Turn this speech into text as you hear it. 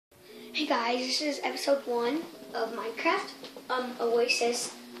Hey guys, this is episode 1 of Minecraft,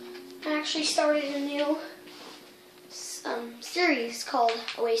 Oasis. I actually started a new series called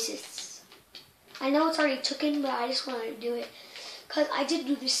Oasis. I know it's already taken, but I just wanted to do it because I did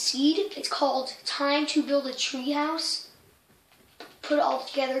do the seed. It's called Time to Build a Treehouse. Put it all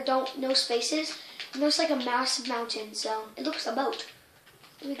together, no spaces. And there's like a massive mountain, so it looks like a boat.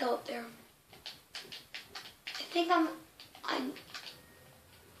 Let me go up there. I think I'm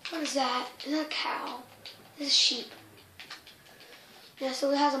what is that? Is that a cow? This is a sheep. Yeah, so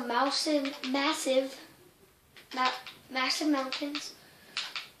it has a massive mountains.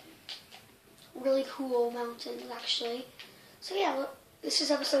 Really cool mountains, actually. So yeah, look, this is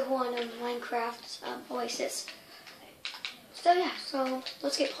episode 1 of Minecraft Oasis. So yeah, so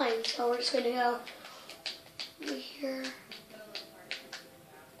let's get playing. So we're just gonna go over here.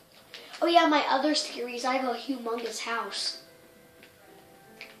 Oh yeah, my other series, I have a humongous house.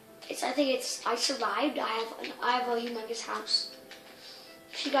 I survived. I have a humongous house.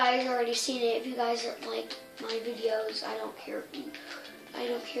 If you guys already seen it, if you guys like my videos, I don't care if you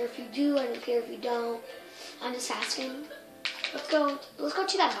do, I don't care if you don't. I'm just asking. Let's go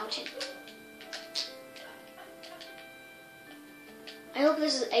to that mountain. I hope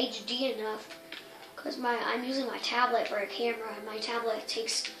this is HD enough, because I'm using my tablet for a camera, and my tablet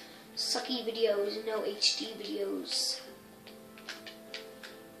takes sucky videos and no HD videos.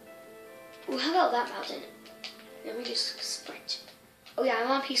 Ooh, how about that mountain? Let me just sprint. Oh yeah,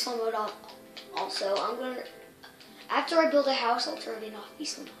 I'm on peaceful mode also. After I build a house, I'll turn it off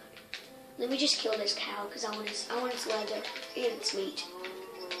peaceful mode. Let me just kill this cow, because I want its leather and its meat.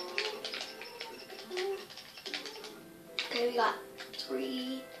 Okay, we got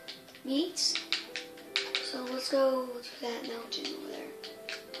 3 meats. So let's go to that mountain over there.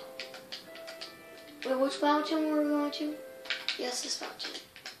 Wait, which mountain were we going to? Yes, this mountain.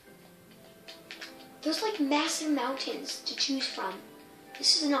 There's like massive mountains to choose from.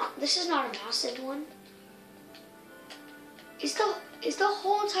 This is not a massive one. Is the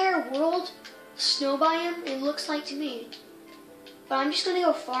whole entire world snow biome? It looks like to me. But I'm just gonna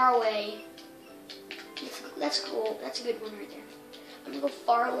go far away. That's cool. That's a good one right there. I'm gonna go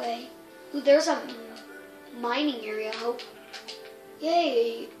far away. Ooh, there's a mining area, I hope.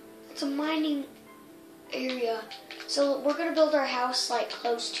 Yay! It's a mining area. So we're gonna build our house like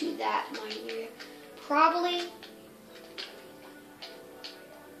close to that mining area. Probably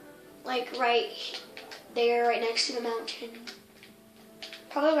like right there, right next to the mountain.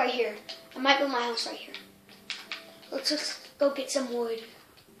 Probably right here. I might build my house right here. Let's just go get some wood.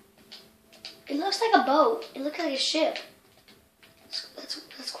 It looks like a boat. It looks like a ship.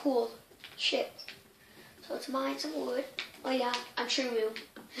 That's cool. Ship. So let's mine some wood. Oh yeah, I'm true move.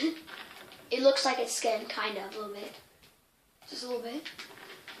 It looks like it's skin, kind of, a little bit. Just a little bit.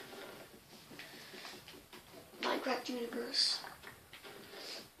 Minecraft universe.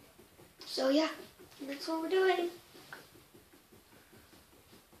 So yeah, that's what we're doing.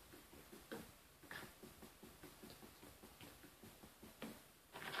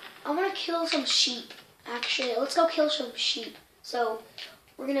 I want to kill some sheep. Actually, let's go kill some sheep. So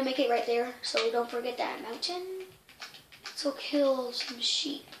we're gonna make it right there. So don't forget that mountain. Let's go kill some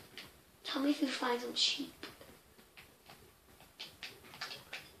sheep. Tell me if you find some sheep.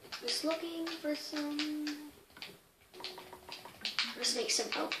 Just looking for some. Let's make some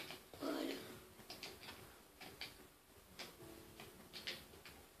wood.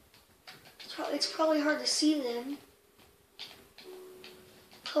 It's probably hard to see them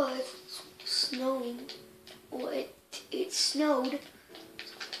because it's snowing. Well, it snowed.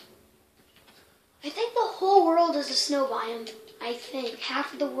 I think the whole world is a snow biome. I think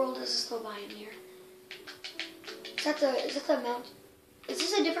half of the world is a snow biome here. Is that the mountain? Is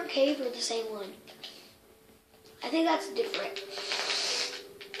this a different cave or the same one? I think that's different.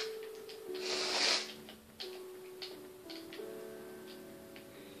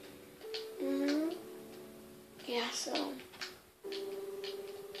 Yeah, so.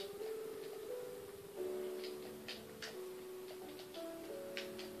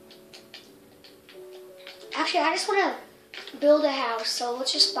 Actually, I just want to build a house, so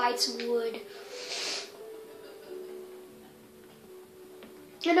let's just buy some wood.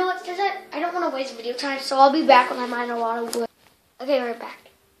 You know what? I don't want to waste video time, so I'll be back when I mine a lot of wood. Okay, we're back.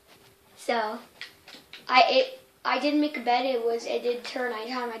 So, I did make a bed. It did turn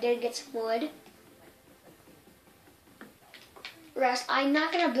nighttime. I did get some wood. Rest. I'm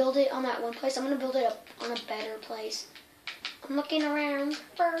not gonna build it on that one place. I'm gonna build it up on a better place. I'm looking around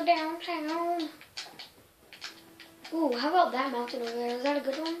for downtown. Ooh, how about that mountain over there? Is that a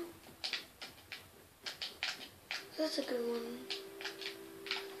good one? That's a good one.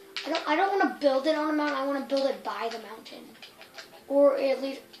 I don't want to build it on a mountain. I want to build it by the mountain, or at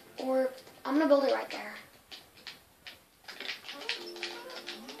least, or I'm gonna build it right there.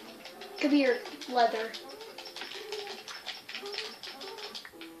 Could be your leather.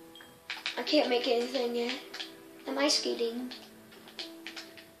 I can't make anything yet. Am I skating?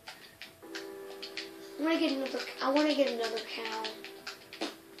 I want to get another cow.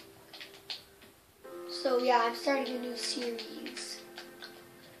 So yeah, I'm starting a new series.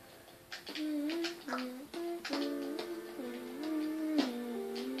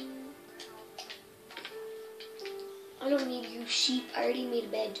 I don't need you sheep. I already made a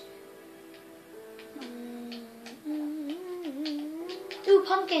bed. Ooh,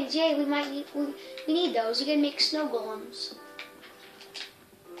 pumpkins! Yay! We need those. You can make snow golems.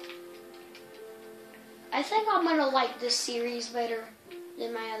 I think I'm gonna like this series better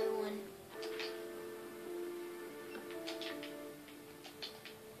than my other one.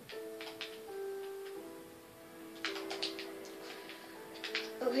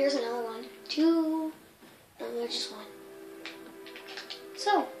 Oh, here's another one. Two. No, just one.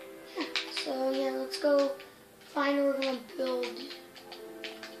 So, yeah, let's go find where we're gonna build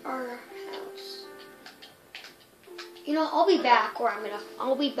our house. You know, I'll be back when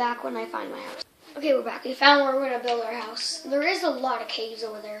I find my house. Okay, we're back. We found where we're gonna build our house. There is a lot of caves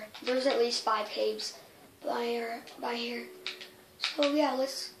over there. There's at least 5 caves by here. So yeah,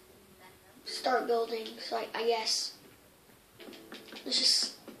 let's start building. So I guess let's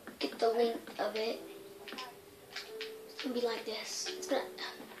just get the length of it. It's gonna be like this. It's gonna,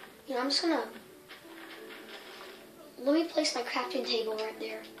 you know, I'm just gonna, let me place my crafting table right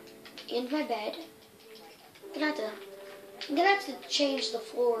there and my bed. I'm gonna have to change the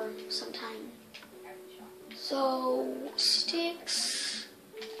floor sometime. So sticks,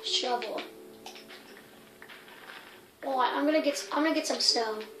 shovel. Well, I'm gonna get some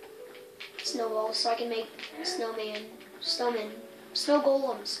snowballs, so I can make snowmen, snow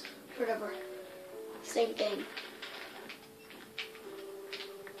golems, whatever. Same thing.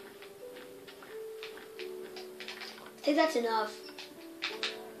 I think that's enough.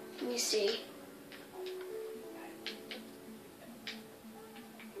 Let me see.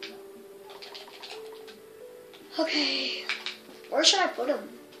 Okay, where should I put them?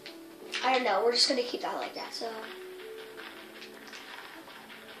 I don't know. We're just gonna keep that like that. So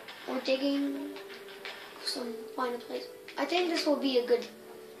we're digging some find a place. I think this will be a good.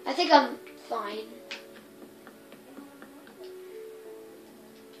 I think I'm fine.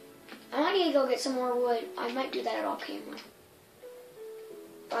 I might need to go get some more wood. I might do that at off camera.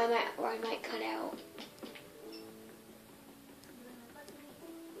 Or I might cut out.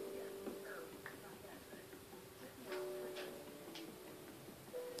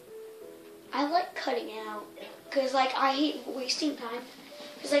 I like cutting out because like I hate wasting time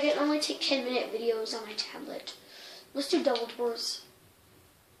because I can only take 10-minute videos on my tablet. Let's do double doors.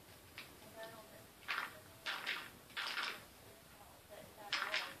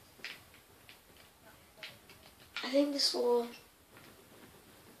 I think this will.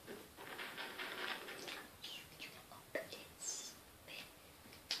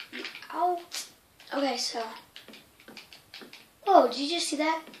 Ow. Okay, so. Oh, did you just see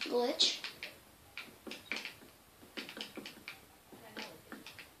that glitch?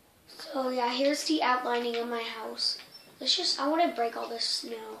 So yeah, here's the outlining of my house. I want to break all this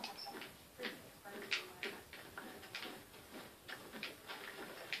snow.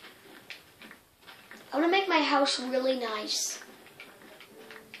 I want to make my house really nice.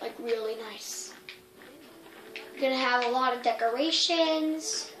 Like really nice. I'm gonna have a lot of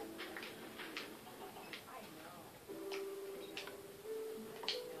decorations.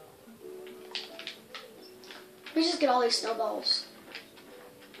 Let me just get all these snowballs.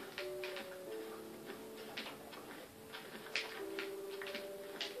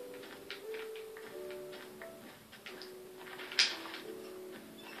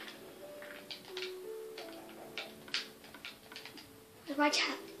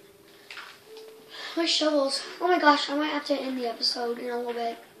 My shovels. Oh my gosh, I might have to end the episode in a little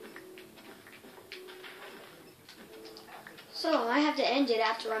bit. So I have to end it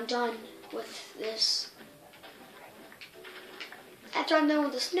after I'm done with this. After I'm done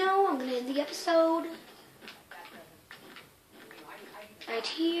with the snow, I'm gonna end the episode. Right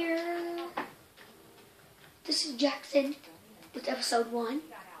here. This is Jackson with episode 1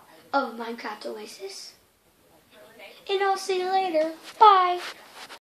 of Minecraft Oasis. And I'll see you later. Bye.